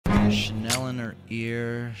Chanel in her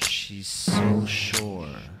ear, she's so sure.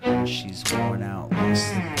 She's worn out like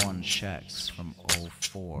slip-on checks from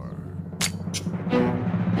 '04.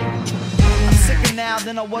 I'm sicker now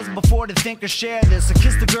than I was before to think or share this. I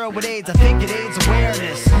kissed a girl with AIDS, I think it AIDS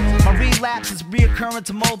awareness. My relapse is reoccurring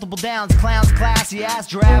to multiple downs. Clowns, classy ass,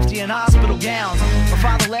 drafty in hospital gowns. My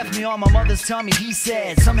father left me on my mother's tummy, he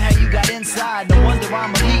said. Somehow you got inside, no wonder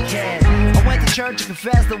I'm a geekhead. I went to church and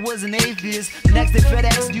confessed I was an atheist. The next day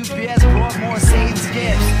FedEx, UPS brought more Satan's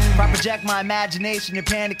gifts. If I project my imagination, you're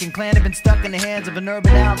panicking. Clan have been stuck in the hands of an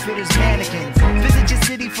Urban Outfitters mannequin. Visit your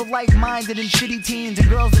city for like-minded and shitty teens, and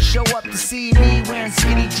girls that show up to see me wearing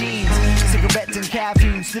skinny jeans. Cigarettes and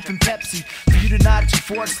caffeine, sniffing Pepsi. For you to nod at your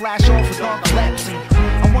Ford, slash off with narcolepsy.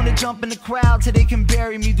 I wanna jump in the crowd till they can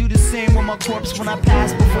bury me. Do the same with my corpse when I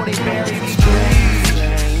pass before they bury me.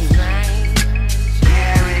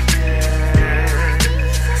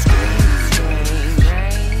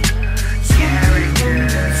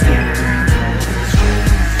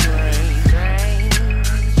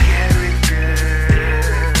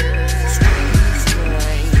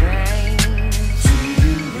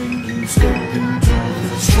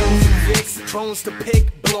 Bones to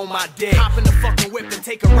pick, blow my dick. Hop in the fucking whip and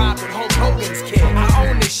take a ride with Hulk Hogan's kid. I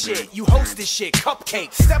own this shit, you host this shit,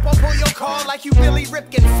 cupcake. Step up on your car like you Billy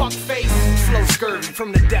Ripkin, fuck face. Flow scurvy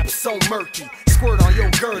from the depths so murky. Squirt on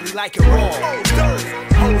your girly like it raw. Oh, dirty,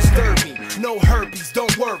 hoes derby, no herpes,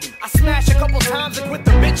 don't worry. I smash a couple times and quit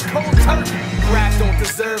the bitch cold turkey. Rap don't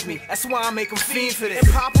deserve me, that's why I make them fiend for this.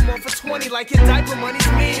 And pop them on for 20 like your diaper money's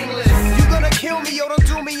meaningless. You gonna kill me, yo, don't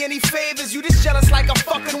do me any favors. You just jealous like a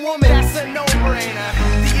fucking woman, that's a no-brainer.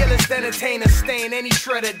 The illest entertainer, stain any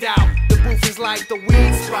shred of doubt. The booth is like the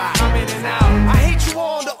weed spot, I'm in and out. I hate you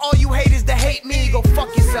all, to all you haters that hate me. Go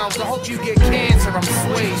fuck yourselves, I hope you get cancer, I'm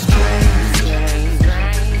swayed.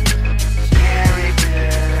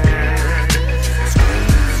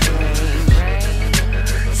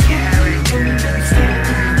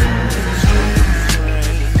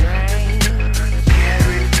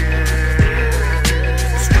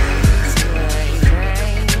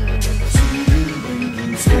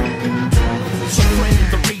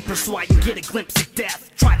 So I can get a glimpse of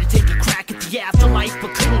death. Try to take a crack at the afterlife,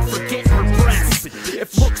 but couldn't forget her breath.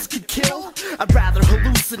 If looks could kill, I'd rather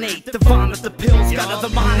hallucinate than vomit the pills. Got other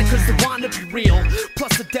monikers that wanna be real.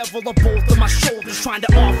 Plus the devil on both of my shoulders trying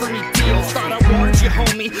to offer me deals. Thought I warned you,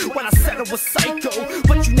 homie, when I said I was psycho,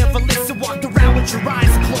 but you never listened, walked around with your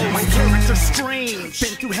eyes closed. My character's strange,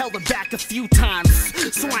 been through hell and back a few times,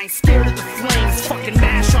 so I ain't scared of the flames. Fucking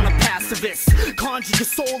mash on a pacifist, conjure your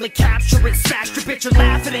soul and capture it. Smash your bitch and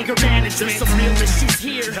laugh at anger management. Some real issues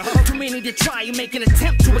here, too many to try and make an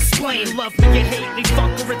attempt to explain. Love me or hate me,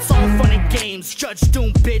 fucker, it's all fun and games. Judge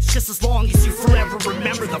Doom, bitch, just as long as you forever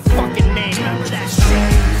remember the fucking name. Remember that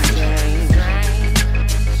shit.